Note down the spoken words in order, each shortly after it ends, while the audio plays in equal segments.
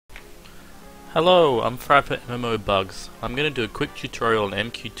Hello, I'm Frapper MMOBugs. I'm going to do a quick tutorial on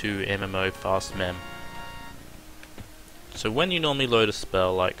MQ2MMOFastMem. So when you normally load a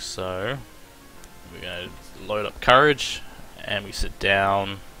spell like so, we're going to load up Courage, and we sit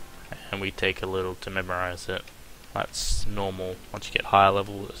down, and we take a little to memorize it. That's normal. Once you get higher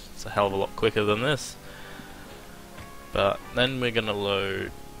level, it's a hell of a lot quicker than this. But then we're going to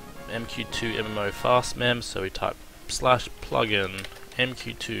load MQ2MMOFastMem, so we type /plugin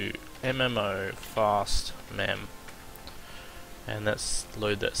MQ2MMOFastMem, and let's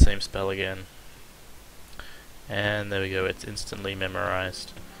load that same spell again, and there we go, it's instantly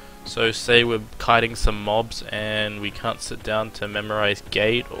memorized. So say we're kiting some mobs and we can't sit down to memorize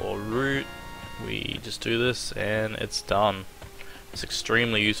gate or root, we just do this and it's done. It's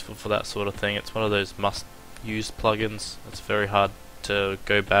extremely useful for that sort of thing. It's one of those must use plugins. It's very hard to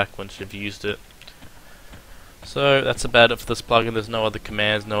go back once you've used it. So that's about it for this plugin. There's no other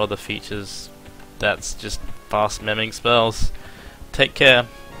commands, no other features. That's just fast memming spells. Take care.